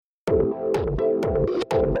Welcome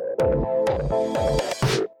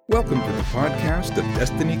to the podcast of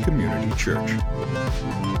Destiny Community Church.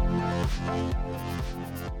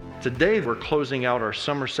 Today we're closing out our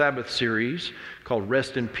Summer Sabbath series called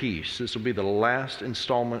Rest in Peace. This will be the last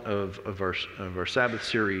installment of our Sabbath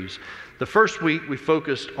series. The first week we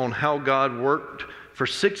focused on how God worked for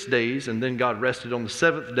 6 days and then God rested on the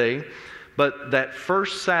seventh day. But that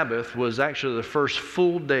first Sabbath was actually the first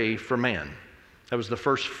full day for man. That was the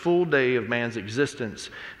first full day of man's existence.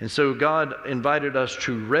 And so God invited us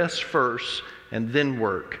to rest first and then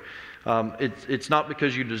work. It's not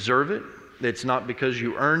because you deserve it. It's not because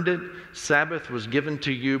you earned it. Sabbath was given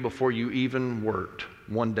to you before you even worked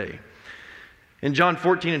one day. In John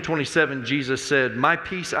 14 and 27, Jesus said, "My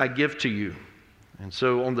peace I give to you." And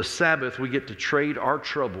so on the Sabbath, we get to trade our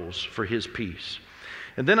troubles for His peace.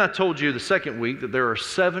 And then I told you the second week that there are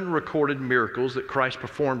 7 recorded miracles that Christ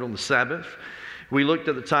performed on the Sabbath. We looked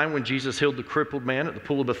at the time when Jesus healed the crippled man at the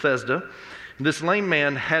pool of Bethesda. This lame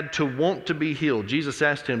man had to want to be healed. Jesus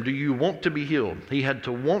asked him, "Do you want to be healed?" He had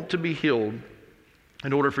to want to be healed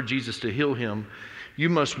in order for Jesus to heal him. You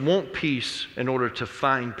must want peace in order to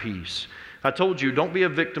find peace. I told you, don't be a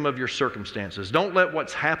victim of your circumstances. Don't let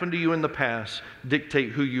what's happened to you in the past dictate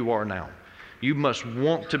who you are now. You must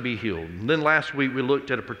want to be healed. And then last week we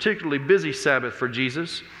looked at a particularly busy Sabbath for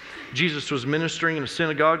Jesus. Jesus was ministering in a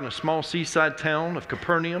synagogue in a small seaside town of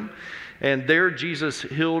Capernaum. And there Jesus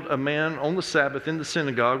healed a man on the Sabbath in the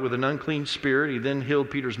synagogue with an unclean spirit. He then healed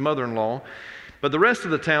Peter's mother-in-law. But the rest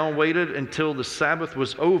of the town waited until the Sabbath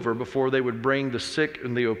was over before they would bring the sick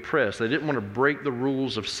and the oppressed. They didn't want to break the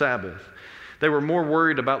rules of Sabbath. They were more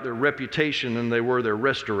worried about their reputation than they were their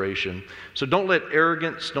restoration. So don't let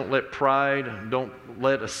arrogance, don't let pride, don't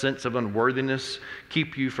let a sense of unworthiness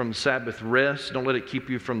keep you from Sabbath rest. Don't let it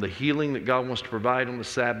keep you from the healing that God wants to provide on the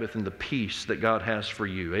Sabbath and the peace that God has for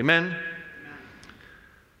you. Amen?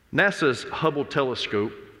 NASA's Hubble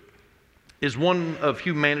telescope is one of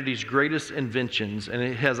humanity's greatest inventions, and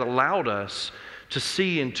it has allowed us to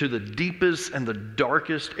see into the deepest and the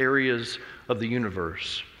darkest areas of the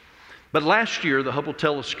universe. But last year, the Hubble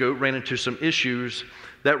telescope ran into some issues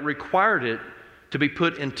that required it to be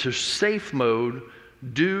put into safe mode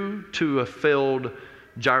due to a failed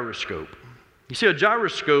gyroscope. You see, a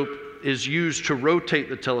gyroscope is used to rotate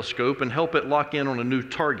the telescope and help it lock in on a new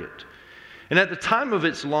target. And at the time of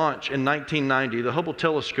its launch in 1990, the Hubble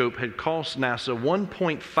telescope had cost NASA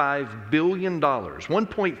 $1.5 billion.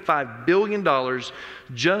 $1.5 billion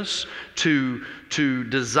just to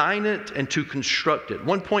design it and to construct it.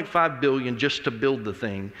 $1.5 billion just to build the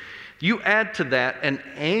thing. You add to that an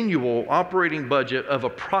annual operating budget of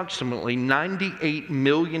approximately $98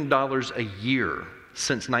 million a year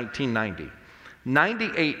since 1990.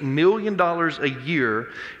 $98 million a year,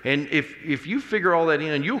 and if you figure all that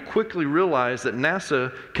in, you'll quickly realize that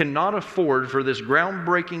NASA cannot afford for this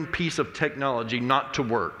groundbreaking piece of technology not to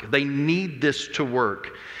work. They need this to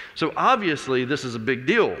work. So obviously this is a big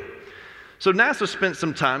deal. So NASA spent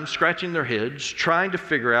some time scratching their heads, trying to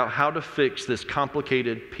figure out how to fix this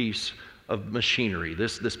complicated piece of machinery,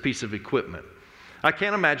 this piece of equipment. I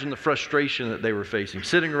can't imagine the frustration that they were facing,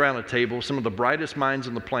 sitting around a table, some of the brightest minds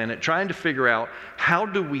on the planet, trying to figure out, how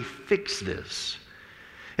do we fix this?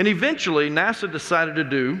 And eventually, NASA decided to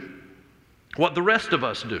do what the rest of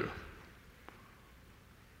us do.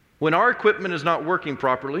 When our equipment is not working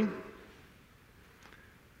properly,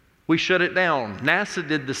 we shut it down. NASA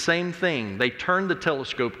did the same thing. They turned the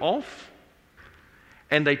telescope off,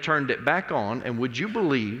 and they turned it back on, and would you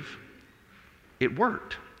believe it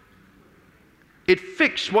worked? It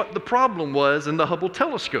fixed what the problem was in the Hubble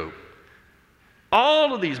telescope.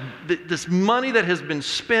 All of this money that has been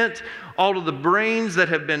spent, all of the brains that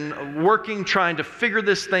have been working trying to figure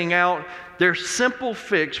this thing out, their simple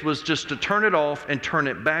fix was just to turn it off and turn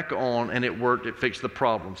it back on, and it worked. It fixed the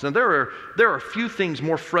problems. Now there are few things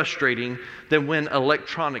more frustrating than when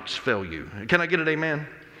electronics fail you. Can I get an amen?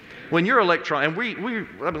 When you're and I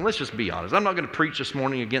mean, let's just be honest. I'm not going to preach this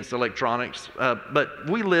morning against electronics, but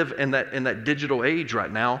we live in that digital age right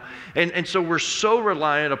now, and so we're so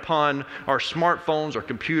reliant upon our smartphones, our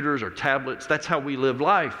computers, our tablets. That's how we live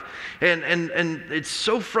life, and it's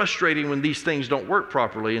so frustrating when these things don't work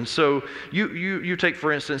properly. And so you take,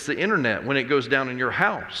 for instance, the internet when it goes down in your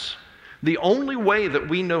house. The only way that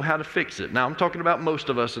we know how to fix it, now I'm talking about most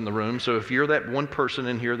of us in the room, so if you're that one person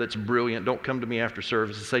in here that's brilliant, don't come to me after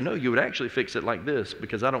service and say, "No, you would actually fix it like this,"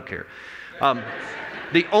 because I don't care.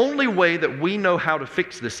 The only way that we know how to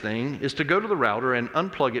fix this thing is to go to the router and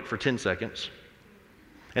unplug it for 10 seconds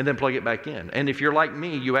and then plug it back in. And if you're like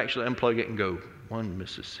me, you actually unplug it and go, 1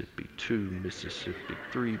 Mississippi, 2 Mississippi,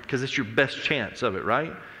 3, because it's your best chance of it,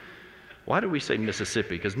 right? Why do we say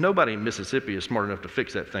Mississippi? Because nobody in Mississippi is smart enough to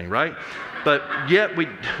fix that thing, right? But yet we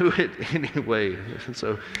do it anyway.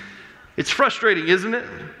 So it's frustrating, isn't it?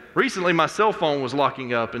 Recently, my cell phone was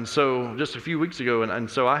locking up, and so just a few weeks ago, and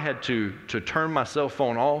so I had to turn my cell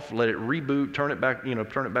phone off, let it reboot, turn it back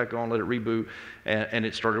on, let it reboot, and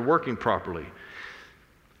it started working properly.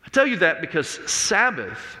 I tell you that because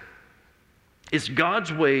Sabbath is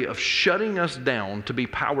God's way of shutting us down to be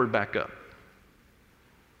powered back up.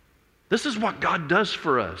 This is what God does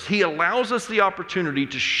for us. He allows us the opportunity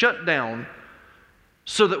to shut down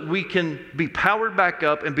so that we can be powered back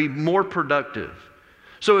up and be more productive.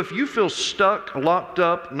 So if you feel stuck, locked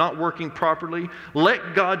up, not working properly,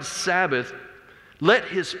 let God's Sabbath, let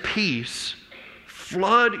His peace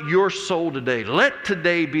flood your soul today. Let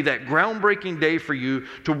today be that groundbreaking day for you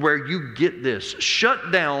to where you get this.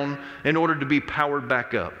 Shut down in order to be powered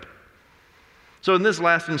back up. So in this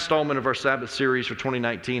last installment of our Sabbath series for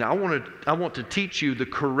 2019, I want to teach you the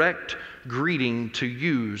correct greeting to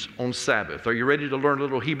use on Sabbath. Are you ready to learn a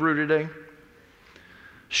little Hebrew today?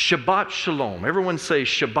 Shabbat Shalom. Everyone say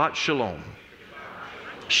Shabbat Shalom.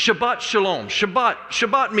 Shabbat Shalom.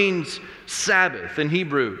 Shabbat means Sabbath in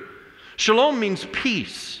Hebrew. Shalom means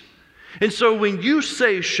peace. And so when you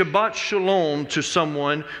say Shabbat Shalom to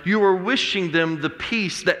someone, you are wishing them the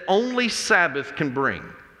peace that only Sabbath can bring.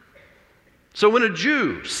 So when a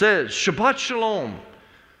Jew says Shabbat Shalom,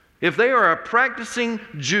 if they are a practicing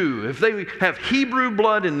Jew, if they have Hebrew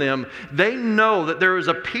blood in them, they know that there is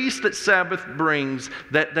a peace that Sabbath brings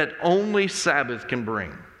that only Sabbath can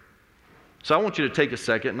bring. So I want you to take a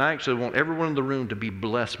second, and I actually want everyone in the room to be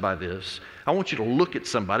blessed by this. I want you to look at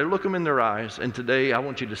somebody, look them in their eyes, and today I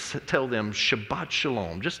want you to tell them Shabbat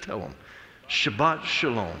Shalom. Just tell them Shabbat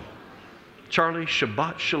Shalom. Charlie,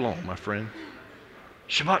 Shabbat Shalom, my friend.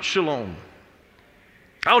 Shabbat Shalom.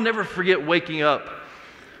 I'll never forget waking up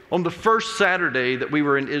on the first Saturday that we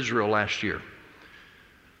were in Israel last year.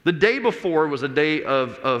 The day before was a day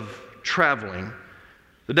of traveling.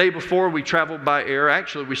 The day before we traveled by air.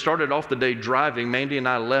 Actually, we started off the day driving. Mandy and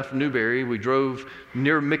I left Newberry. We drove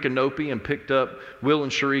near Micanopy and picked up Will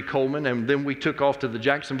and Cherie Coleman, and then we took off to the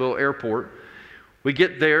Jacksonville airport. We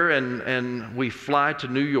get there and we fly to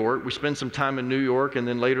New York. We spend some time in New York, and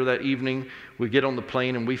then later that evening we get on the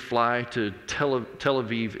plane and we fly to Tel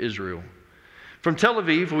Aviv, Israel. From Tel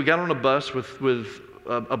Aviv, we got on a bus with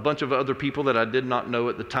a bunch of other people that I did not know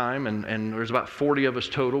at the time, and there's about 40 of us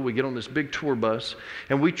total. We get on this big tour bus,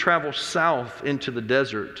 and we travel south into the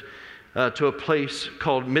desert to a place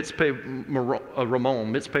called Mitzpeh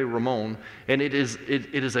Ramon, and it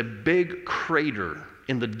is a big crater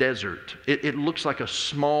in the desert. It looks like a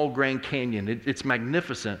small Grand Canyon. It's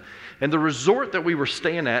magnificent. And the resort that we were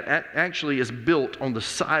staying at actually is built on the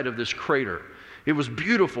side of this crater. It was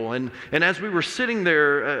beautiful. And as we were sitting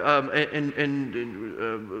there,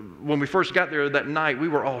 when we first got there that night, we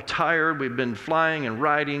were all tired. We'd been flying and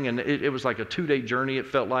riding, and it was like a 2-day journey, it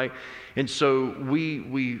felt like. And so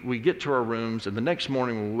we get to our rooms, and the next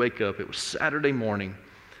morning when we wake up, it was Saturday morning.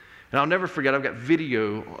 And I'll never forget, I've got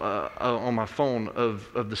video on my phone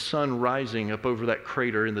of the sun rising up over that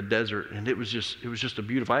crater in the desert, and it was just a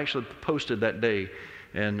beautiful. I actually posted that day,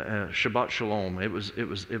 and Shabbat Shalom. It was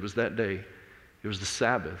that day. It was the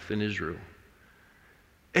Sabbath in Israel,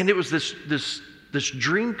 and it was this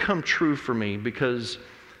dream come true for me because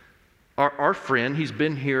our friend, he's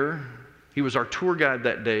been here. He was our tour guide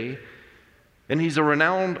that day. And he's a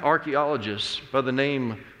renowned archaeologist by the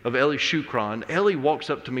name of Eli Shukran. Eli walks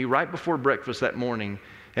up to me right before breakfast that morning,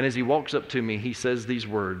 and as he walks up to me, he says these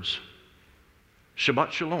words,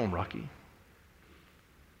 Shabbat Shalom, Rocky.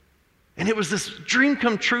 And it was this dream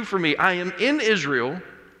come true for me. I am in Israel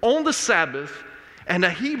on the Sabbath, and a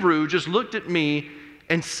Hebrew just looked at me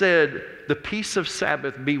and said, the peace of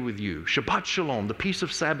Sabbath be with you. Shabbat Shalom, the peace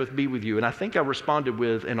of Sabbath be with you. And I think I responded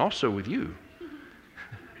with, and also with you.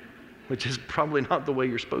 Which is probably not the way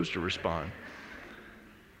you're supposed to respond.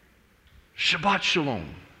 Shabbat Shalom.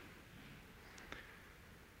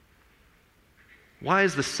 Why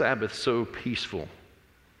is the Sabbath so peaceful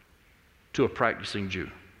to a practicing Jew?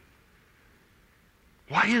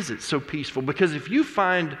 Why is it so peaceful? Because if you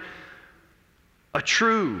find a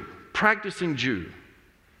true practicing Jew,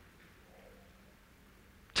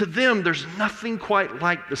 to them there's nothing quite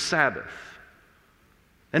like the Sabbath.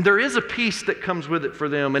 And there is a peace that comes with it for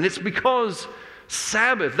them. And it's because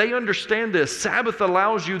Sabbath, they understand this. Sabbath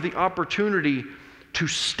allows you the opportunity to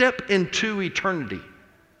step into eternity.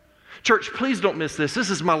 Church, please don't miss this. This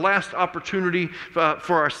is my last opportunity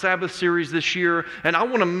for our Sabbath series this year. And I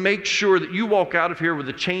want to make sure that you walk out of here with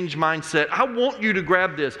a changed mindset. I want you to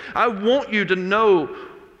grab this. I want you to know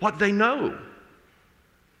what they know.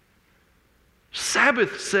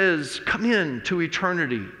 Sabbath says, come in to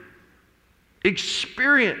eternity.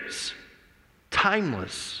 Experience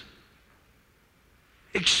timeless.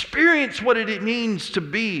 Experience what it means to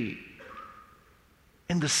be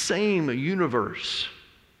in the same universe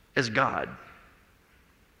as God.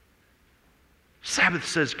 Sabbath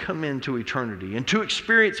says, come into eternity. And to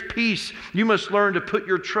experience peace, you must learn to put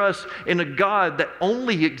your trust in a God that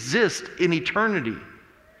only exists in eternity.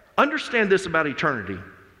 Understand this about eternity.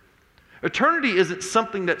 Eternity isn't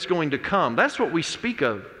something that's going to come. That's what we speak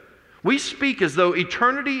of. We speak as though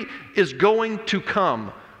eternity is going to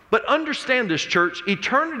come. But understand this, church,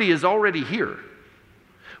 eternity is already here.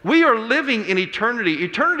 We are living in eternity.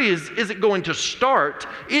 Eternity isn't going to start.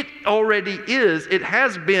 It already is. It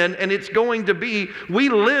has been, and it's going to be. We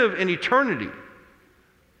live in eternity.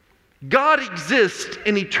 God exists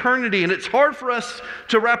in eternity, and it's hard for us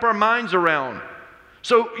to wrap our minds around.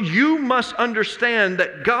 So you must understand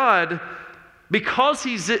that God, because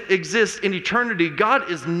He exists in eternity, God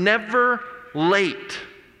is never late.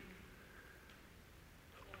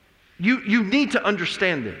 You need to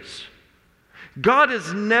understand this. God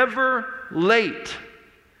is never late.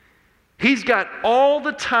 He's got all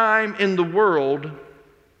the time in the world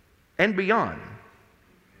and beyond.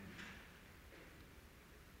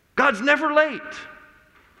 God's never late.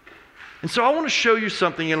 And so I want to show you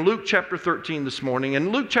something in Luke chapter 13 this morning.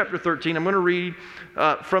 In Luke chapter 13, I'm going to read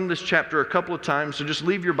from this chapter a couple of times. So just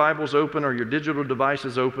leave your Bibles open or your digital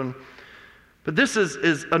devices open. But this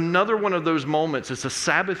is another one of those moments. It's a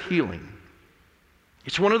Sabbath healing.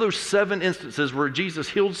 It's one of those 7 instances where Jesus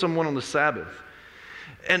healed someone on the Sabbath.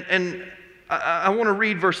 And I want to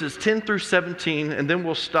read verses 10 through 17, and then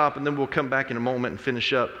we'll stop, and then we'll come back in a moment and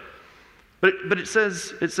finish up. But it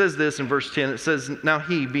says this in verse 10. It says, now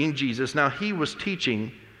he, being Jesus, now he was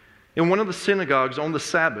teaching in one of the synagogues on the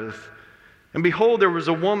Sabbath. And behold, there was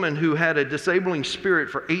a woman who had a disabling spirit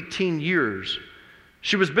for 18 years.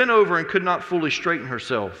 She was bent over and could not fully straighten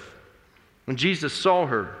herself. When Jesus saw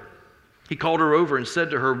her, He called her over and said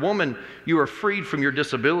to her, woman, you are freed from your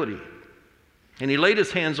disability. And He laid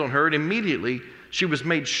His hands on her, and immediately she was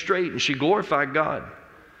made straight, and she glorified God.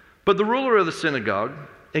 But the ruler of the synagogue,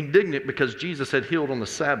 indignant because Jesus had healed on the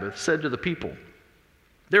Sabbath, said to the people,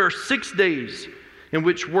 there are 6 days in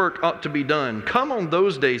which work ought to be done. Come on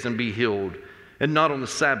those days and be healed, and not on the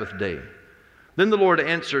Sabbath day. Then the Lord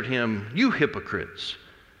answered him, you hypocrites!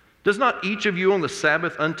 Does not each of you on the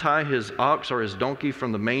Sabbath untie his ox or his donkey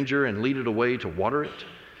from the manger and lead it away to water it?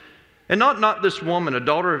 And not this woman, a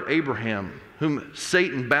daughter of Abraham, whom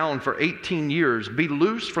Satan bound for 18 years, be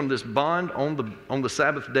loosed from this bond on the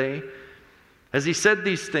Sabbath day? As he said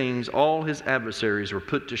these things, all his adversaries were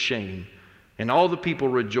put to shame, and all the people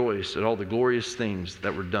rejoiced at all the glorious things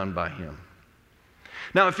that were done by him.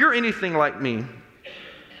 Now, if you're anything like me,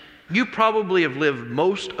 you probably have lived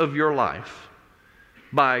most of your life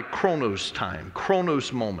by chronos time,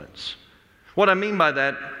 chronos moments. What I mean by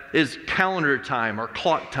that is calendar time or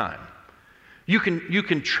clock time. You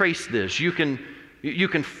can trace this. You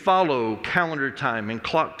can follow calendar time and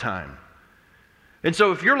clock time. And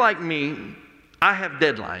so if you're like me, I have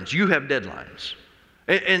deadlines. You have deadlines.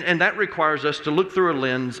 And that requires us to look through a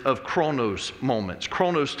lens of chronos moments,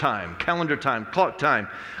 chronos time, calendar time, clock time.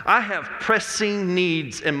 I have pressing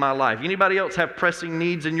needs in my life. Anybody else have pressing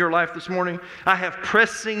needs in your life this morning? I have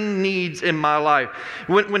pressing needs in my life.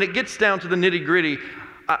 When it gets down to the nitty-gritty,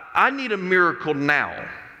 I need a miracle now.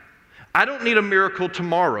 I don't need a miracle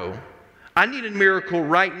tomorrow. I need a miracle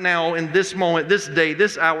right now in this moment, this day,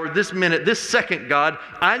 this hour, this minute, this second, God.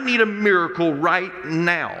 I need a miracle right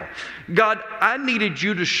now. God, I needed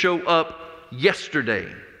you to show up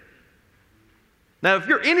yesterday. Now, if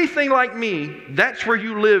you're anything like me, that's where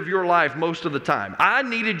you live your life most of the time. I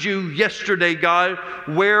needed you yesterday, God.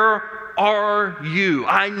 Where are you?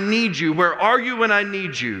 I need you. Where are you when I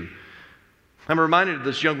need you? I'm reminded of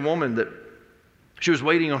this young woman that she was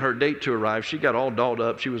waiting on her date to arrive. She got all dolled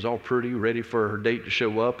up. She was all pretty, ready for her date to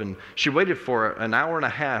show up. And she waited for an hour and a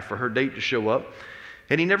half for her date to show up.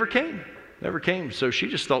 And he never came. So she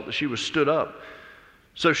just thought that she was stood up.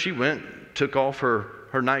 So she went, took off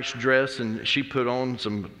her nice dress, and she put on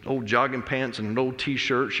some old jogging pants and an old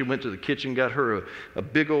t-shirt. She went to the kitchen, got her a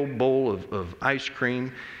big old bowl of ice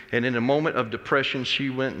cream. And in a moment of depression, she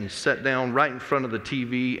went and sat down right in front of the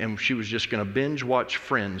TV, and she was just going to binge watch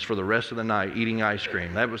Friends for the rest of the night, eating ice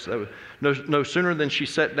cream. That was no sooner than she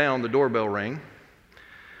sat down, the doorbell rang.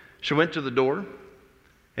 She went to the door,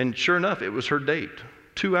 and sure enough, it was her date.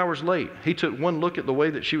 2 hours late. He took one look at the way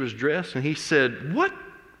that she was dressed, and he said, What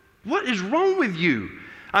is wrong with you?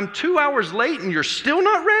 I'm 2 hours late, and you're still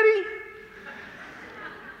not ready?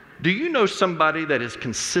 Do you know somebody that is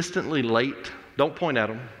consistently late Don't point at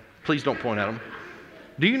them. Please don't point at them.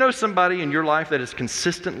 Do you know somebody in your life that is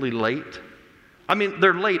consistently late? I mean,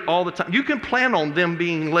 they're late all the time. You can plan on them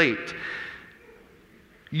being late.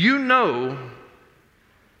 You know,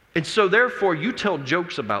 and so therefore you tell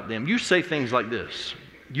jokes about them. You say things like this: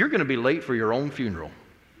 you're going to be late for your own funeral.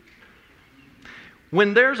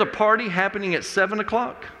 When there's a party happening at 7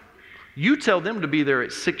 o'clock, you tell them to be there at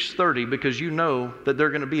 6:30 because you know that they're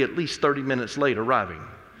going to be at least 30 minutes late arriving.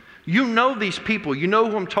 You know these people. You know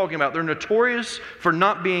who I'm talking about. They're notorious for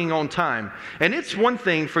not being on time. And it's one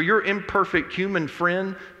thing for your imperfect human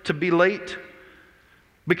friend to be late,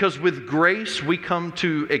 because with grace we come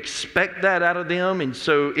to expect that out of them, and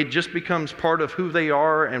so it just becomes part of who they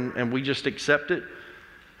are, and we just accept it.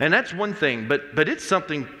 And that's one thing, but it's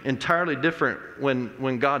something entirely different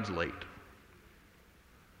when God's late.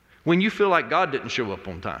 When you feel like God didn't show up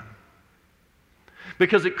on time.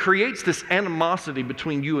 Because it creates this animosity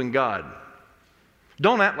between you and God.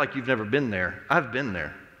 Don't act like you've never been there. I've been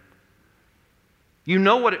there. You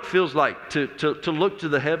know what it feels like to look to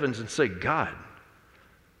the heavens and say, God,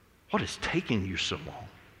 what is taking you so long?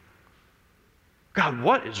 God,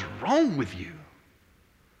 what is wrong with you?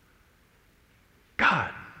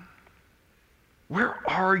 God, where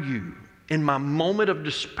are you? In my moment of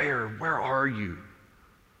despair, where are you?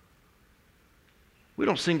 We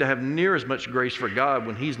don't seem to have near as much grace for God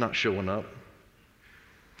when He's not showing up.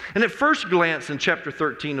 And at first glance in chapter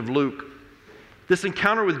 13 of Luke, this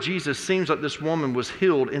encounter with Jesus seems like this woman was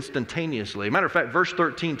healed instantaneously. Matter of fact, verse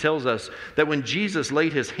 13 tells us that when Jesus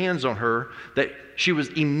laid His hands on her, that she was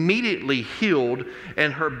immediately healed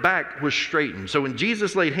and her back was straightened. So when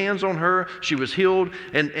Jesus laid hands on her, she was healed,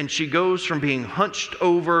 and she goes from being hunched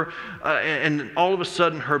over and all of a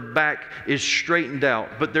sudden her back is straightened out.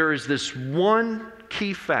 But there is this one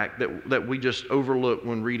key fact that we just overlook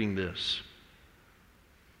when reading this.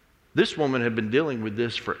 This woman had been dealing with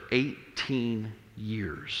this for 18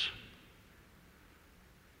 years.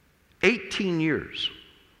 18 years.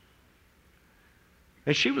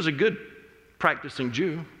 And she was a good practicing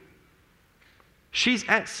Jew. She's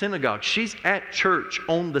at synagogue. She's at church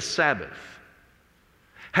on the Sabbath.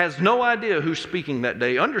 Has no idea who's speaking that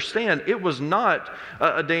day. Understand, it was not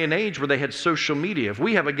a day and age where they had social media. If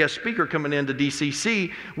we have a guest speaker coming into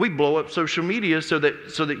DCC, we blow up social media so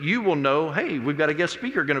that you will know, hey, we've got a guest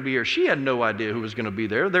speaker going to be here. She had no idea who was going to be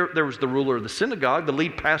there. There was the ruler of the synagogue, the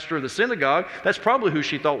lead pastor of the synagogue. That's probably who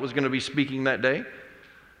she thought was going to be speaking that day.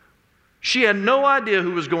 She had no idea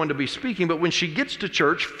who was going to be speaking, but when she gets to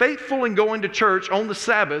church, faithful in going to church on the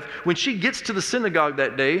Sabbath, when she gets to the synagogue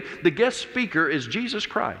that day, the guest speaker is Jesus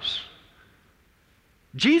Christ.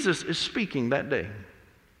 Jesus is speaking that day.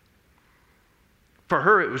 For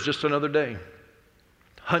her, it was just another day.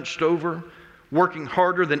 Hunched over, working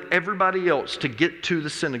harder than everybody else to get to the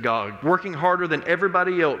synagogue, working harder than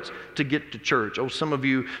everybody else to get to church. Oh, some of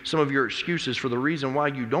your excuses for the reason why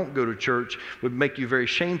you don't go to church would make you very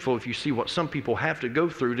shameful if you see what some people have to go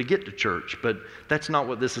through to get to church. But that's not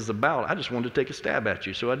what this is about. I just wanted to take a stab at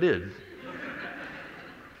you, so I did.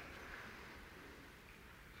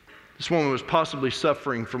 This woman was possibly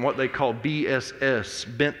suffering from what they call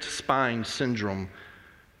BSS, bent spine syndrome.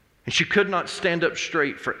 And she could not stand up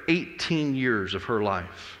straight for 18 years of her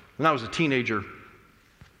life. When I was a teenager,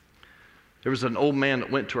 there was an old man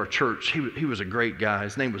that went to our church. He was a great guy.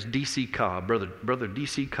 His name was D.C. Cobb, brother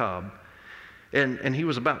D.C. Cobb. And he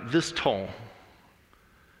was about this tall.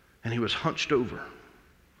 And he was hunched over.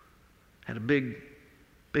 Had a big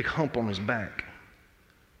hump on his back.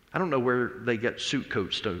 I don't know where they got suit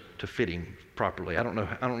coats to fit him properly. I don't know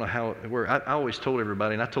how. I always told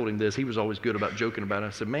everybody, and I told him this. He was always good about joking about it. I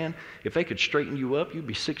said, "Man, if they could straighten you up, you'd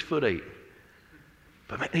be 6'8".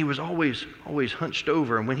 But man, he was always hunched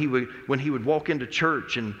over. And when he would walk into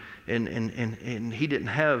church, and he didn't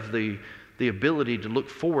have the ability to look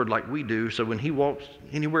forward like we do. So when he walked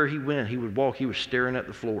anywhere he went, he would walk. He was staring at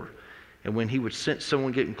the floor. And when he would sense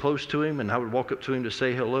someone getting close to him, and I would walk up to him to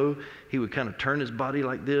say hello, he would kind of turn his body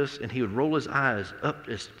like this, and he would roll his eyes up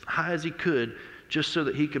as high as he could just so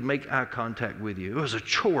that he could make eye contact with you. It was a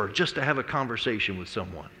chore just to have a conversation with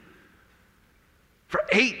someone. For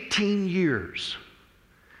 18 years,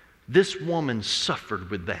 this woman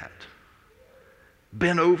suffered with that.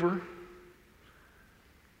 Bent over,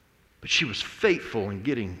 but she was faithful in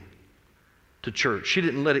getting to church. She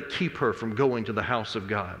didn't let it keep her from going to the house of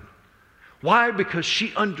God. Why? Because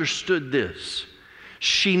she understood this.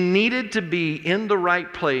 She needed to be in the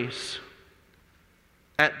right place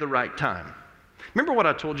at the right time. Remember what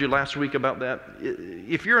I told you last week about that?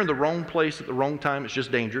 If you're in the wrong place at the wrong time, it's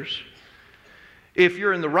just dangerous. If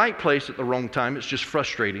you're in the right place at the wrong time, it's just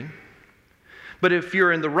frustrating. But if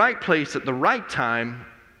you're in the right place at the right time,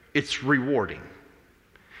 it's rewarding.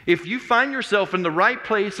 If you find yourself in the right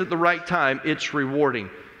place at the right time, it's rewarding.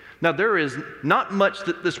 Now, there is not much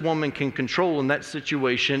that this woman can control in that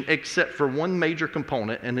situation except for one major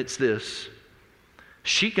component, and it's this.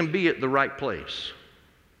 She can be at the right place.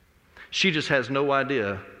 She just has no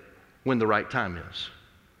idea when the right time is.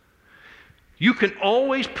 You can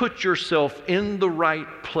always put yourself in the right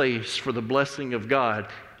place for the blessing of God.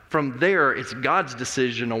 From there, it's God's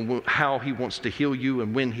decision on how He wants to heal you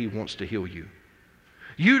and when He wants to heal you.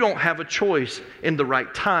 You don't have a choice in the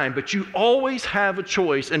right time, but you always have a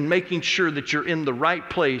choice in making sure that you're in the right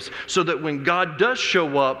place so that when God does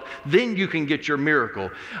show up, then you can get your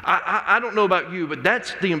miracle. I don't know about you, but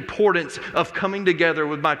that's the importance of coming together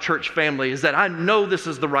with my church family, is that I know this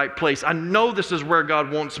is the right place. I know this is where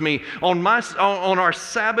God wants me. On our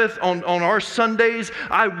Sabbath, on our Sundays,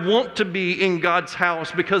 I want to be in God's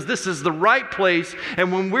house because this is the right place.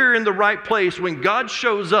 And when we're in the right place, when God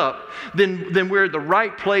shows up, then we're at the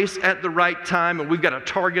right place at the right time, and we've got a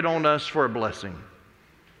target on us for a blessing.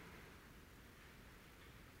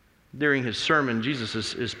 During his sermon, Jesus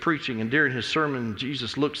is preaching, and during his sermon,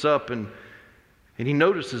 Jesus looks up and he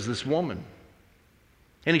notices this woman.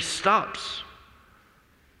 And he stops.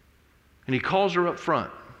 And he calls her up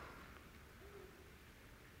front.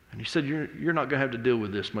 And he said, You're not going to have to deal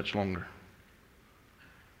with this much longer.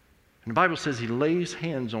 And the Bible says he lays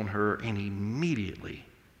hands on her, and immediately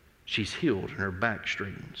she's healed and her back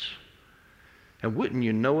straightens. And wouldn't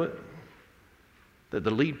you know it, that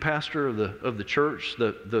the lead pastor of the church,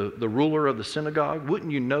 the ruler of the synagogue,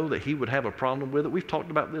 wouldn't you know that he would have a problem with it? We've talked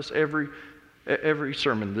about this every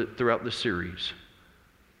sermon throughout this series.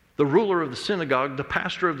 The ruler of the synagogue, the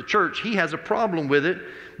pastor of the church, he has a problem with it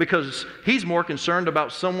because he's more concerned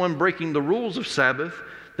about someone breaking the rules of Sabbath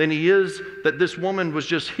than he is that this woman was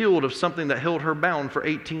just healed of something that held her bound for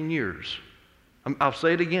 18 years. I'll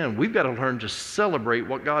say it again. We've got to learn to celebrate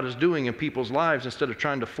what God is doing in people's lives instead of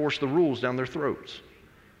trying to force the rules down their throats.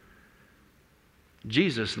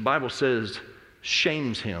 Jesus, the Bible says,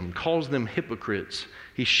 shames him, calls them hypocrites.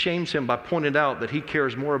 He shames him by pointing out that he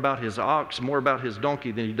cares more about his ox, more about his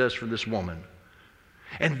donkey than he does for this woman.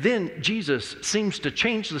 And then Jesus seems to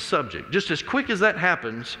change the subject. Just as quick as that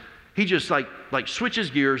happens, he just like switches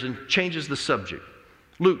gears and changes the subject.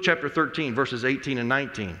 Luke chapter 13, verses 18 and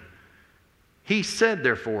 19. He said,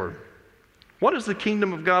 therefore, what is the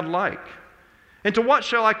kingdom of God like? And to what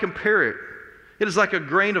shall I compare it? It is like a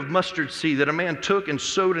grain of mustard seed that a man took and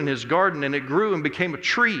sowed in his garden, and it grew and became a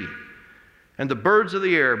tree. And the birds of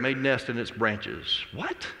the air made nest in its branches.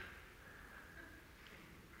 What?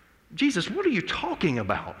 Jesus, what are you talking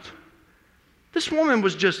about? This woman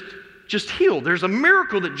was just healed. There's a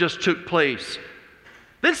miracle that just took place.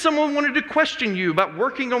 Then someone wanted to question you about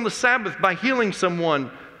working on the Sabbath by healing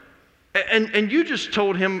someone. And you just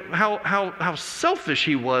told him how selfish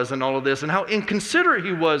he was in all of this and how inconsiderate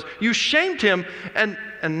he was. You shamed him, and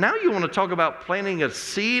now you want to talk about planting a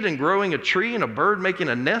seed and growing a tree and a bird making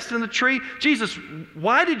a nest in the tree? Jesus,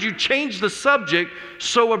 why did you change the subject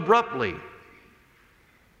so abruptly?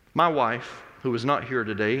 My wife, who is not here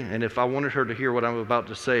today, and if I wanted her to hear what I'm about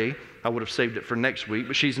to say, I would have saved it for next week,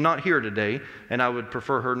 but she's not here today, and I would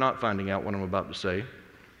prefer her not finding out what I'm about to say.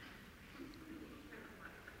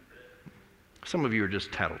 Some of you are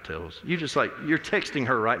just tattletales. You're texting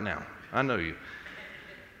her right now. I know you.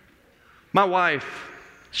 My wife,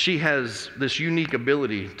 she has this unique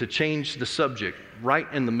ability to change the subject right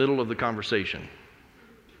in the middle of the conversation.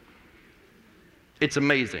 It's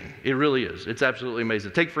amazing. It really is. It's absolutely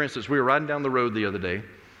amazing. Take, for instance, we were riding down the road the other day,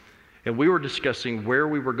 and we were discussing where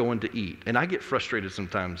we were going to eat. And I get frustrated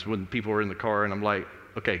sometimes when people are in the car, and I'm like,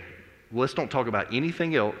 okay, let's don't talk about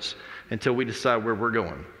anything else until we decide where we're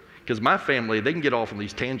going. Because my family, they can get off on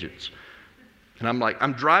these tangents. And I'm like,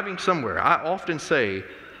 I'm driving somewhere. I often say,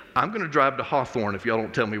 I'm going to drive to Hawthorne if y'all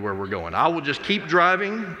don't tell me where we're going. I will just keep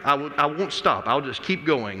driving. I won't stop. I'll just keep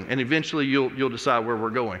going. And eventually you'll decide where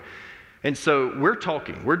we're going. And so we're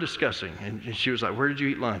talking, we're discussing. And she was like, where did you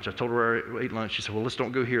eat lunch? I told her where I ate lunch. She said, well, let's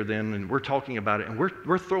don't go here then. And we're talking about it. And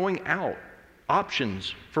we're throwing out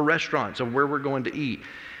options for restaurants of where we're going to eat.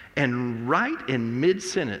 And right in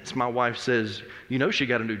mid-sentence, my wife says, you know she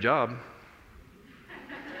got a new job.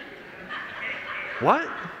 What?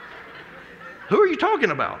 Who are you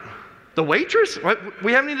talking about? The waitress?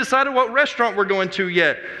 We haven't even decided what restaurant we're going to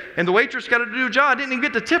yet. And the waitress got a new job. I didn't even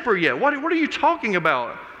get to tip her yet. What are you talking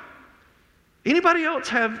about? Anybody else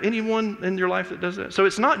have anyone in your life that does that? So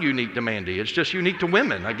it's not unique to Mandy. It's just unique to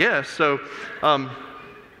women, I guess. So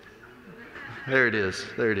there it is.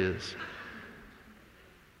 There it is.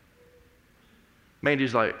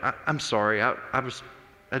 Mandy's like, I'm sorry, I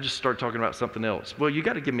just started talking about something else. Well, you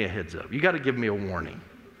got to give me a heads up. You got to give me a warning.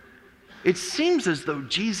 It seems as though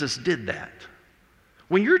Jesus did that.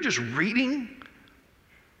 When you're just reading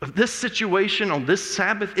of this situation on this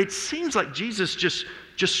Sabbath, it seems like Jesus just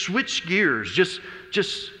switched gears, just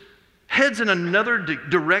heads in another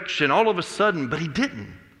direction all of a sudden, but he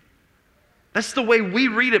didn't. That's the way we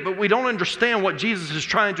read it, but we don't understand what Jesus is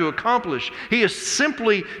trying to accomplish. He is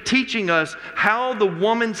simply teaching us how the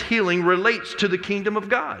woman's healing relates to the kingdom of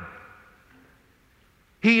God.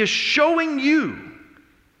 He is showing you,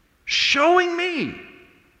 showing me,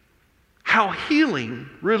 how healing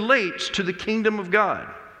relates to the kingdom of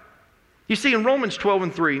God. You see, in Romans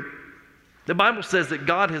 12:3, the Bible says that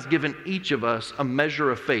God has given each of us a measure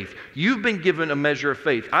of faith. You've been given a measure of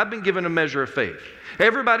faith. I've been given a measure of faith.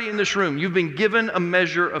 Everybody in this room, you've been given a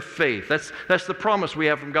measure of faith. That's the promise we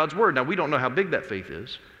have from God's Word. Now, we don't know how big that faith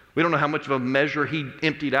is. We don't know how much of a measure He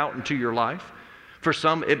emptied out into your life. For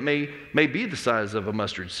some, it may be the size of a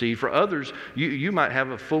mustard seed. For others, you might have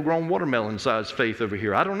a full-grown watermelon-sized faith over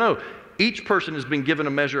here. I don't know. Each person has been given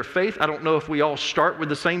a measure of faith. I don't know if we all start with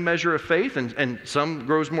the same measure of faith, and some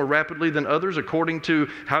grows more rapidly than others according to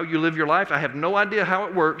how you live your life. I have no idea how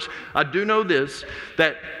it works. I do know this,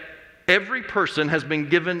 that every person has been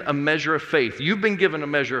given a measure of faith. You've been given a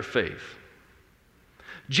measure of faith.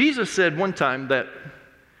 Jesus said one time that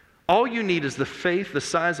all you need is the faith the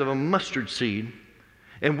size of a mustard seed,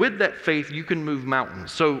 and with that faith you can move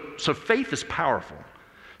mountains. So faith is powerful.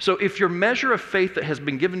 So if your measure of faith that has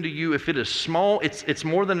been given to you, if it is small, it's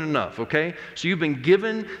more than enough, okay? So you've been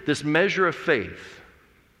given this measure of faith.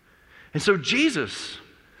 And so Jesus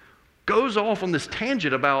goes off on this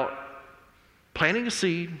tangent about planting a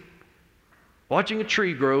seed, watching a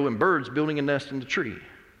tree grow, and birds building a nest in the tree.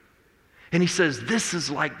 And he says, this is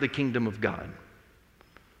like the kingdom of God.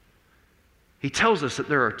 He tells us that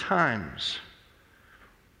there are times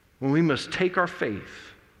when we must take our faith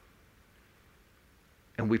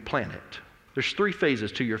and we plant it. There's 3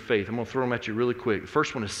 phases to your faith. I'm going to throw them at you really quick. The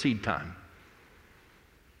first one is seed time.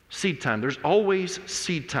 Seed time. There's always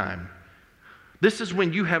seed time. This is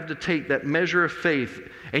when you have to take that measure of faith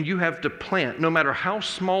and you have to plant. No matter how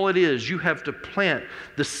small it is, you have to plant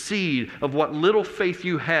the seed of what little faith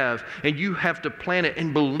you have, and you have to plant it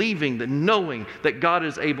in believing, that knowing that God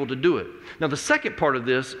is able to do it. Now, the second part of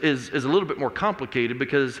this is a little bit more complicated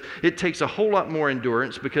because it takes a whole lot more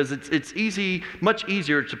endurance, because it's much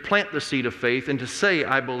easier to plant the seed of faith and to say,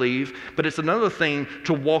 I believe, but it's another thing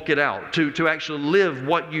to walk it out, to actually live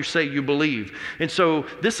what you say you believe. And so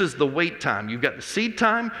this is the wait time. You've got the seed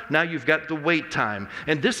time, now you've got the wait time.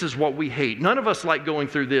 And this is what we hate. None of us like going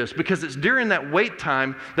through this, because it's during that wait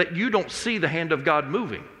time that you don't see the hand of God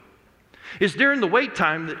moving. It's during the wait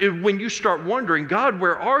time that when you start wondering, God,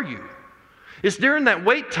 where are you? It's during that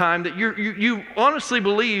wait time that you honestly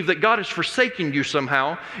believe that God has forsaken you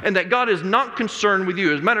somehow, and that God is not concerned with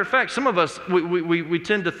you. As a matter of fact, some of us, we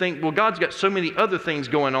tend to think, well, God's got so many other things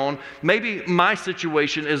going on. Maybe my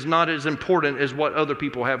situation is not as important as what other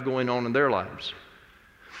people have going on in their lives.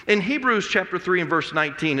 In Hebrews chapter 3 and verse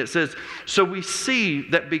 19, it says, so we see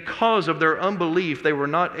that because of their unbelief, they were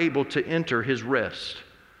not able to enter His rest.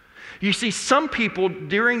 You see, some people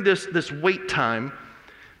during this wait time,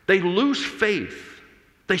 they lose faith.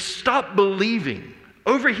 They stop believing.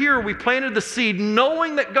 Over here, we planted the seed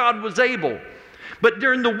knowing that God was able. But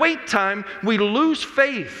during the wait time, we lose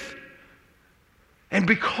faith. And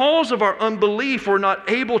because of our unbelief, we're not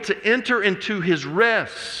able to enter into His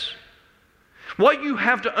rest. What you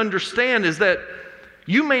have to understand is that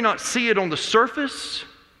you may not see it on the surface,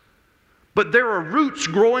 but there are roots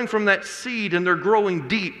growing from that seed, and they're growing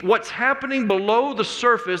deep. What's happening below the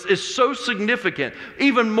surface is so significant,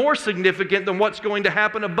 even more significant than what's going to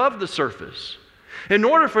happen above the surface. In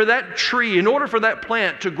order for that tree, in order for that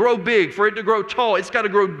plant to grow big, for it to grow tall, it's got to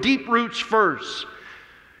grow deep roots first.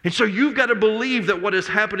 And so you've got to believe that what is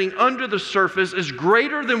happening under the surface is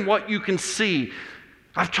greater than what you can see.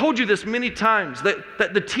 I've told you this many times,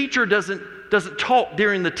 that the teacher doesn't talk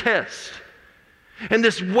during the test. And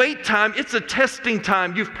this wait time, it's a testing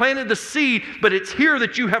time. You've planted the seed, but it's here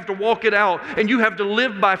that you have to walk it out, and you have to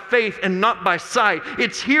live by faith and not by sight.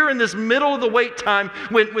 It's here in this middle of the wait time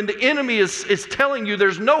when the enemy is telling you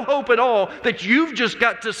there's no hope at all, that you've just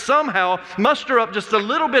got to somehow muster up just a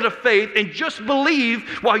little bit of faith and just believe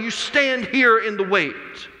while you stand here in the wait.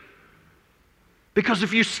 Because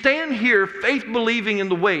if you stand here, faith believing in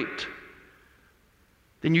the wait,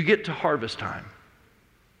 then you get to harvest time.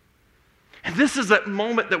 And this is that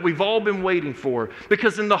moment that we've all been waiting for,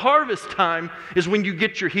 because in the harvest time is when you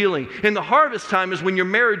get your healing. In the harvest time is when your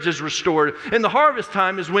marriage is restored. In the harvest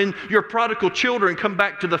time is when your prodigal children come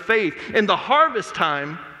back to the faith. In the harvest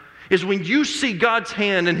time is when you see God's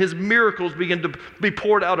hand and His miracles begin to be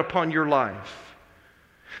poured out upon your life.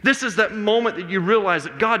 This is that moment that you realize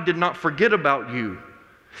that God did not forget about you.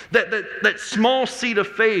 That small seed of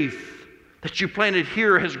faith that you planted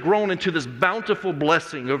here has grown into this bountiful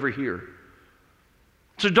blessing over here.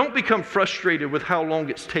 So don't become frustrated with how long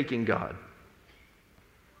it's taking God.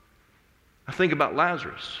 I think about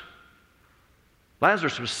Lazarus.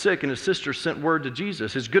 Lazarus was sick and his sister sent word to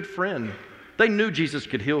Jesus, his good friend. They knew Jesus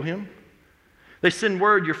could heal him. They send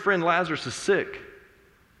word, your friend Lazarus is sick.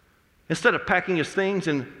 Instead of packing his things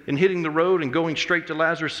and hitting the road and going straight to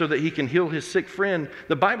Lazarus so that he can heal his sick friend,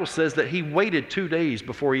 the Bible says that he waited 2 days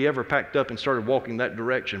before he ever packed up and started walking that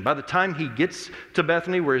direction. By the time he gets to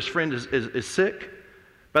Bethany where his friend is sick,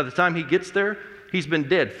 by the time he gets there, he's been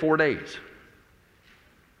dead 4 days.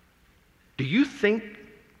 Do you think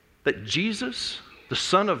that Jesus, the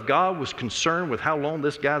Son of God, was concerned with how long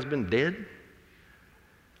this guy's been dead?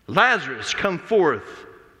 Lazarus, come forth.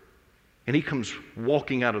 And he comes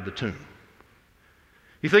walking out of the tomb.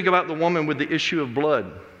 You think about the woman with the issue of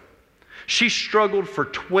blood. She struggled for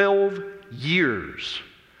 12 years.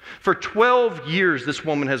 For 12 years, this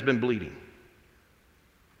woman has been bleeding.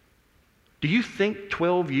 Do you think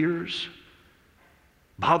 12 years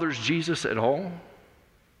bothers Jesus at all?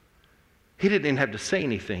 He didn't even have to say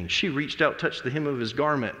anything. She reached out, touched the hem of his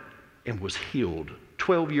garment, and was healed.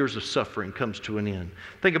 12 years of suffering comes to an end.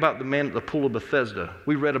 Think about the man at the pool of Bethesda.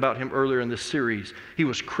 We read about him earlier in this series. He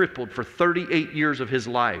was crippled for 38 years of his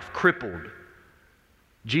life, crippled.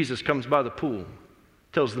 Jesus comes by the pool,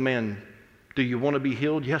 tells the man, do you want to be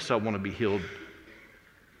healed? Yes, I want to be healed.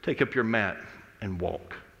 Take up your mat and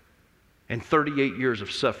walk. And 38 years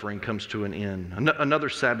of suffering comes to an end. Another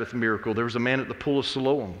Sabbath miracle. There was a man at the pool of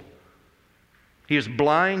Siloam. He is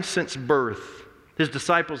blind since birth. His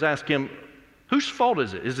disciples ask him, whose fault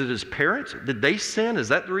is it? Is it his parents? Did they sin? Is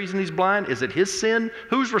that the reason he's blind? Is it his sin?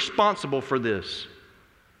 Who's responsible for this?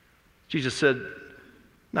 Jesus said,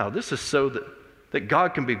 no, this is so that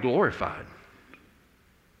God can be glorified.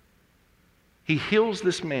 He heals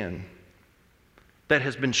this man that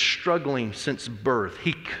has been struggling since birth.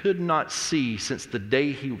 He could not see since the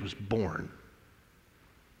day he was born.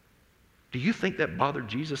 Do you think that bothered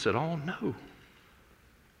Jesus at all? No.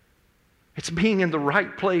 It's being in the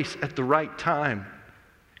right place at the right time,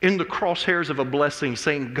 in the crosshairs of a blessing,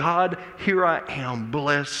 saying, God, here I am,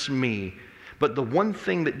 bless me. But the one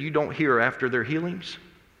thing that you don't hear after their healings,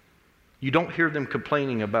 you don't hear them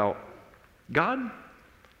complaining about, God,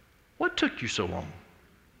 what took you so long?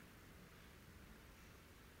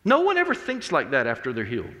 No one ever thinks like that after they're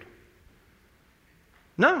healed.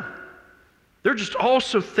 No. They're just all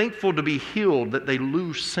so thankful to be healed that they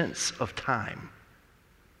lose sense of time.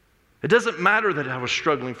 It doesn't matter that I was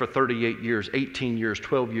struggling for 38 years, 18 years,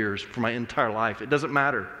 12 years for my entire life. It doesn't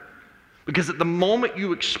matter. Because at the moment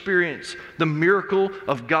you experience the miracle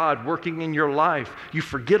of God working in your life, you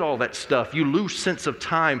forget all that stuff. You lose sense of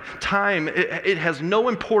time. Time, it has no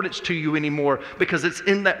importance to you anymore because it's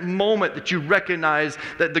in that moment that you recognize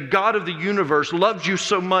that the God of the universe loves you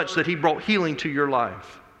so much that He brought healing to your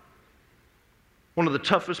life. One of the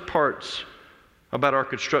toughest parts about our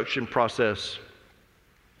construction process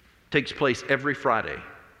takes place every Friday.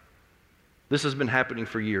 This has been happening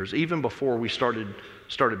for years, even before we started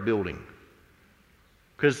building.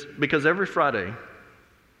 Because every Friday,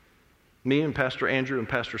 me and Pastor Andrew and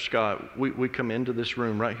Pastor Scott, we come into this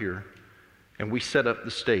room right here and we set up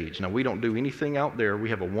the stage. Now, we don't do anything out there. We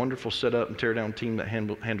have a wonderful setup and tear down team that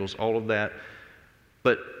handles all of that.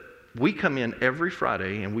 But we come in every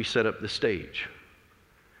Friday and we set up the stage.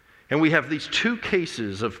 And we have these 2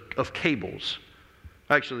 cases of cables.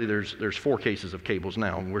 Actually, there's 4 cases of cables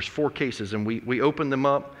now. There's 4 cases, and we open them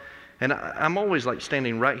up. And I'm always like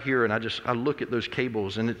standing right here, and I look at those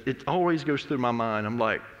cables, and it always goes through my mind. I'm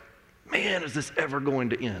like, man, is this ever going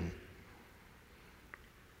to end?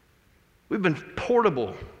 We've been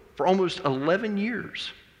portable for almost 11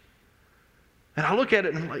 years. And I look at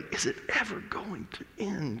it, and I'm like, is it ever going to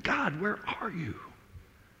end? God, where are you?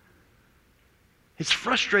 It's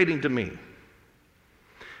frustrating to me.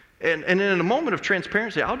 And in a moment of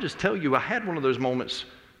transparency, I'll just tell you, I had one of those moments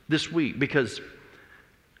this week because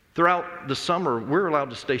throughout the summer, we're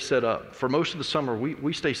allowed to stay set up. For most of the summer,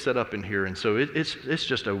 we stay set up in here, and so it's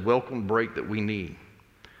just a welcome break that we need.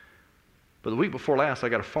 But the week before last, I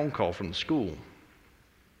got a phone call from the school.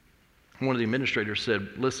 One of the administrators said,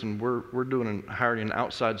 listen, we're hiring an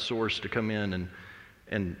outside source to come in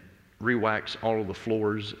and re-wax all of the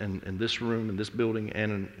floors in this room, in this building,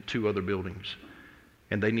 and in 2 other buildings.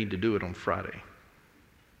 And they need to do it on Friday.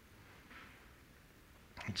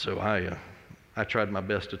 And so I tried my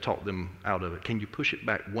best to talk them out of it. Can you push it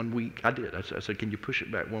back 1 week? I did. I said, can you push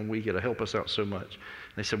it back 1 week? It'll help us out so much.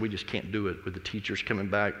 And they said, we just can't do it with the teachers coming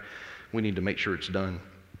back. We need to make sure it's done.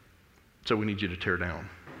 So we need you to tear down.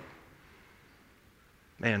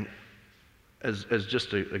 And as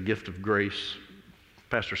just a gift of grace,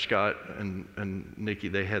 Pastor Scott and Nikki,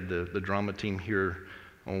 they had the drama team here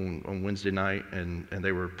on Wednesday night, and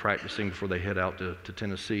they were practicing before they head out to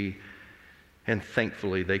Tennessee. And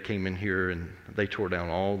thankfully, they came in here and they tore down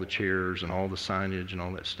all the chairs and all the signage and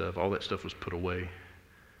all that stuff. All that stuff was put away.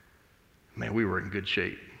 Man, we were in good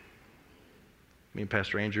shape. Me and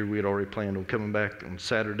Pastor Andrew, we had already planned on coming back on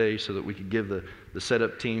Saturday so that we could give the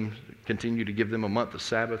setup team, continue to give them a month of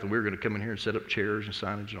Sabbath, and we were going to come in here and set up chairs and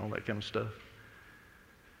signage and all that kind of stuff.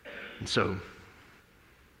 And so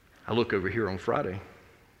I look over here on Friday,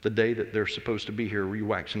 the day that they're supposed to be here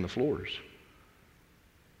re-waxing the floors.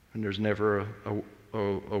 And there's never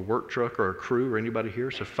a work truck or a crew or anybody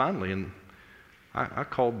here. So finally, and I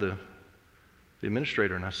called the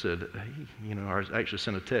administrator and I said, hey, I actually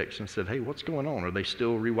sent a text and said, hey, what's going on? Are they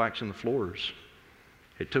still re-waxing the floors?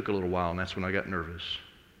 It took a little while, and that's when I got nervous.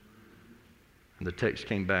 And the text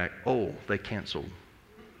came back, oh, they canceled.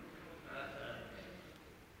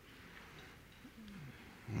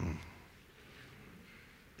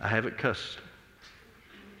 I haven't cussed.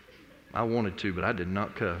 I wanted to, but I did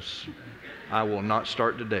not cuss. I will not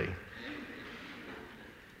start today.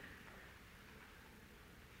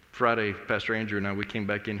 Friday, Pastor Andrew and I, we came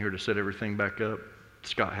back in here to set everything back up.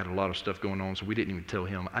 Scott had a lot of stuff going on, so we didn't even tell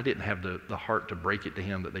him. I didn't have the heart to break it to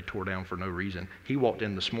him that they tore down for no reason. He walked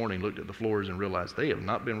in this morning, looked at the floors, and realized they have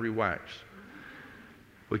not been re-waxed.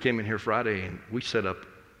 We came in here Friday, and we set up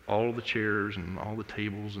all the chairs and all the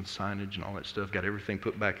tables and signage and all that stuff, got everything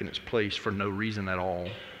put back in its place for no reason at all.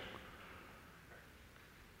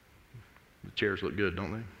 The chairs look good,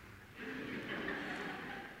 don't they?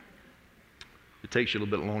 It takes you a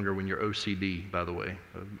little bit longer when you're OCD, by the way,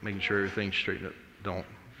 making sure everything's straightened up. Don't.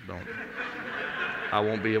 I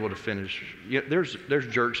won't be able to finish. Yeah, there's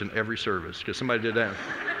jerks in every service, because somebody did that.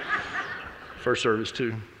 First service,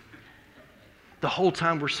 too. The whole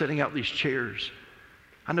time we're setting out these chairs,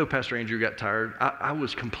 I know Pastor Andrew got tired. I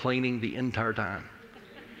was complaining the entire time.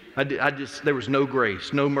 There was no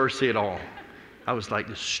grace, no mercy at all. I was like,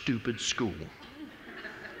 this stupid school.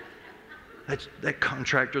 That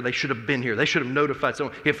contractor, they should have been here. They should have notified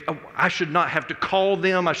someone. If I should not have to call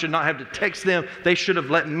them, I should not have to text them. They should have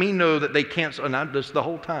let me know that they canceled. And I just the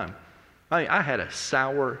whole time. I had a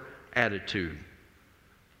sour attitude.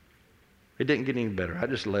 It didn't get any better. I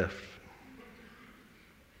just left.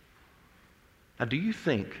 Now, do you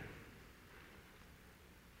think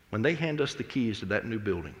when they hand us the keys to that new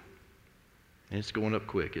building, and it's going up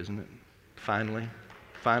quick, isn't it? Finally.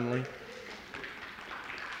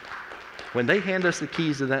 When they hand us the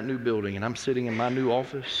keys to that new building and I'm sitting in my new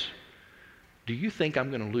office, do you think I'm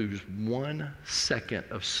going to lose 1 second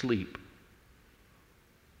of sleep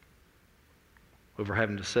over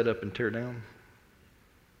having to set up and tear down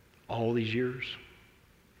all these years?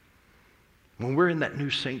 When we're in that new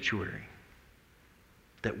sanctuary,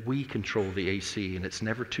 that we control the AC, and it's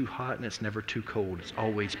never too hot and it's never too cold. It's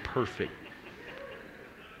always perfect.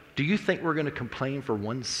 Do you think we're going to complain for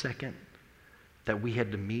 1 second that we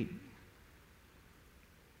had to meet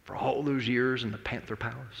for all those years in the Panther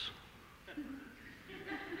Palace?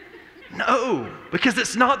 No, because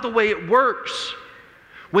it's not the way it works.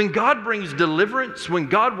 When God brings deliverance, when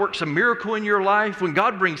God works a miracle in your life, when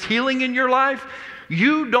God brings healing in your life,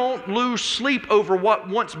 you don't lose sleep over what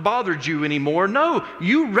once bothered you anymore. No,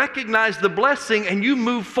 you recognize the blessing and you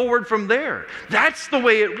move forward from there. That's the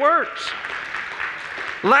way it works.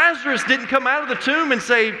 Lazarus didn't come out of the tomb and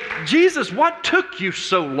say, Jesus, what took you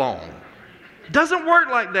so long? It doesn't work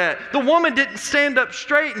like that. The woman didn't stand up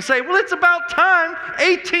straight and say, well, it's about time.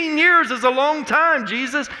 18 years is a long time,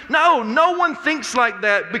 Jesus. No one thinks like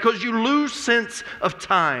that, because you lose sense of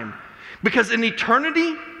time. Because in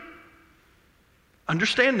eternity,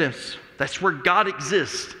 understand this, that's where God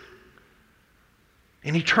exists.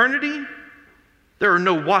 In eternity, there are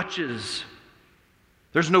no watches.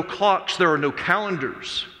 There's no clocks. There are no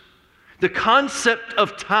calendars. The concept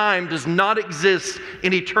of time does not exist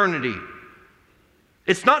in eternity.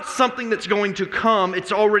 It's not something that's going to come.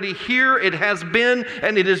 It's already here. It has been,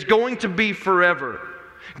 and it is going to be forever.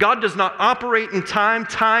 God does not operate in time.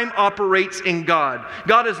 Time operates in God.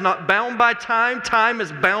 God is not bound by time. Time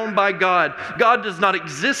is bound by God. God does not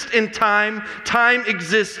exist in time. Time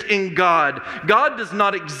exists in God. God does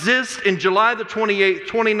not exist in July the 28th,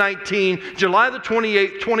 2019. July the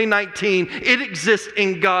 28th, 2019. It exists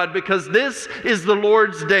in God because this is the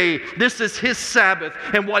Lord's day. This is His Sabbath.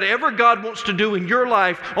 And whatever God wants to do in your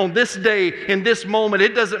life on this day, in this moment,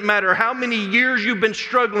 it doesn't matter how many years you've been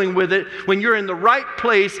struggling with it, when you're in the right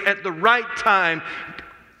place at the right time,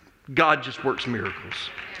 God just works miracles.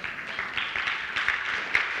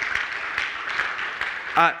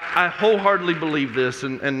 I wholeheartedly believe this,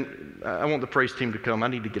 and I want the praise team to come. I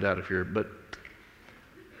need to get out of here, but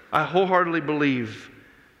I wholeheartedly believe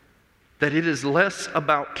that it is less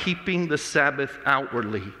about keeping the Sabbath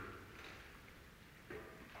outwardly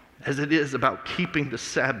as it is about keeping the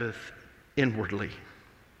Sabbath inwardly.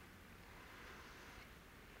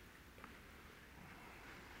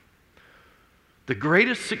 The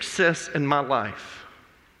greatest success in my life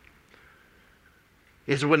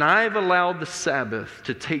is when I've allowed the Sabbath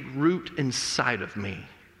to take root inside of me.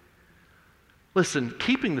 Listen,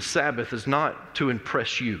 keeping the Sabbath is not to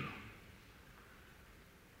impress you.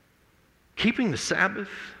 Keeping the Sabbath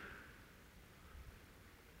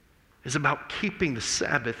is about keeping the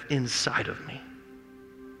Sabbath inside of me.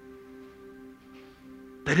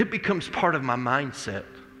 That it becomes part of my mindset.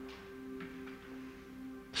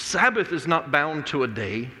 Sabbath is not bound to a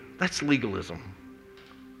day. That's legalism.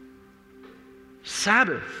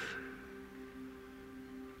 Sabbath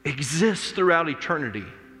exists throughout eternity.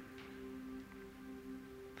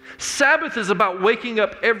 Sabbath is about waking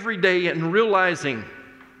up every day and realizing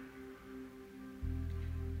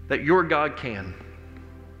that your God can.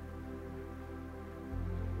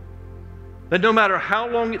 That no matter how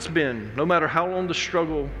long it's been, no matter how long the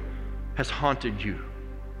struggle has haunted you,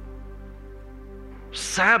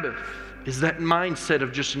 Sabbath is that mindset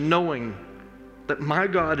of just knowing that my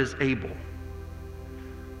God is able.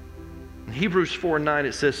 In Hebrews 4:9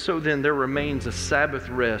 it says, "So then there remains a Sabbath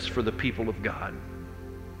rest for the people of God."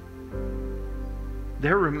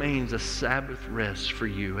 There remains a Sabbath rest for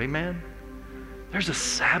you. Amen? There's a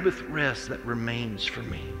Sabbath rest that remains for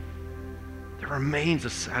me. There remains a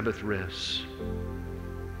Sabbath rest.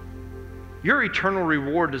 Your eternal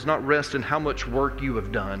reward does not rest in how much work you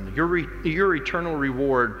have done. Your eternal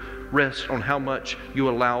reward rests on how much you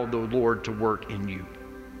allow the Lord to work in you.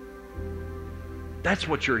 That's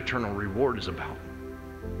what your eternal reward is about.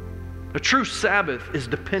 A true Sabbath is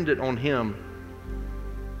dependent on Him.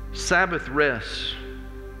 Sabbath rest,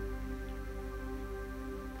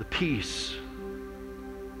 the peace,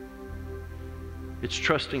 it's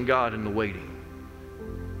trusting God in the waiting.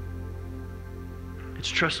 It's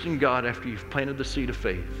trusting God after you've planted the seed of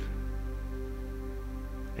faith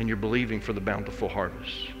and you're believing for the bountiful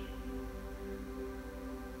harvest.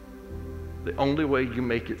 The only way you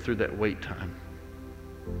make it through that wait time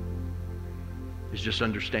is just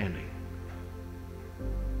understanding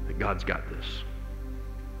that God's got this.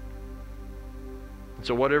 And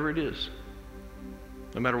so whatever it is,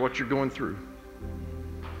 no matter what you're going through,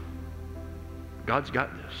 God's got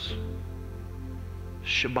this.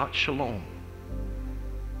 Shabbat Shalom.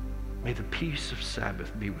 May the peace of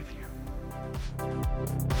Sabbath be with you.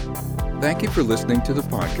 Thank you for listening to the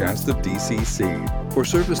podcast of DCC. For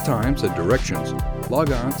service times and directions,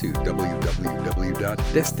 log on to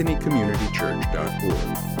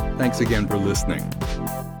www.destinycommunitychurch.org. Thanks again for listening.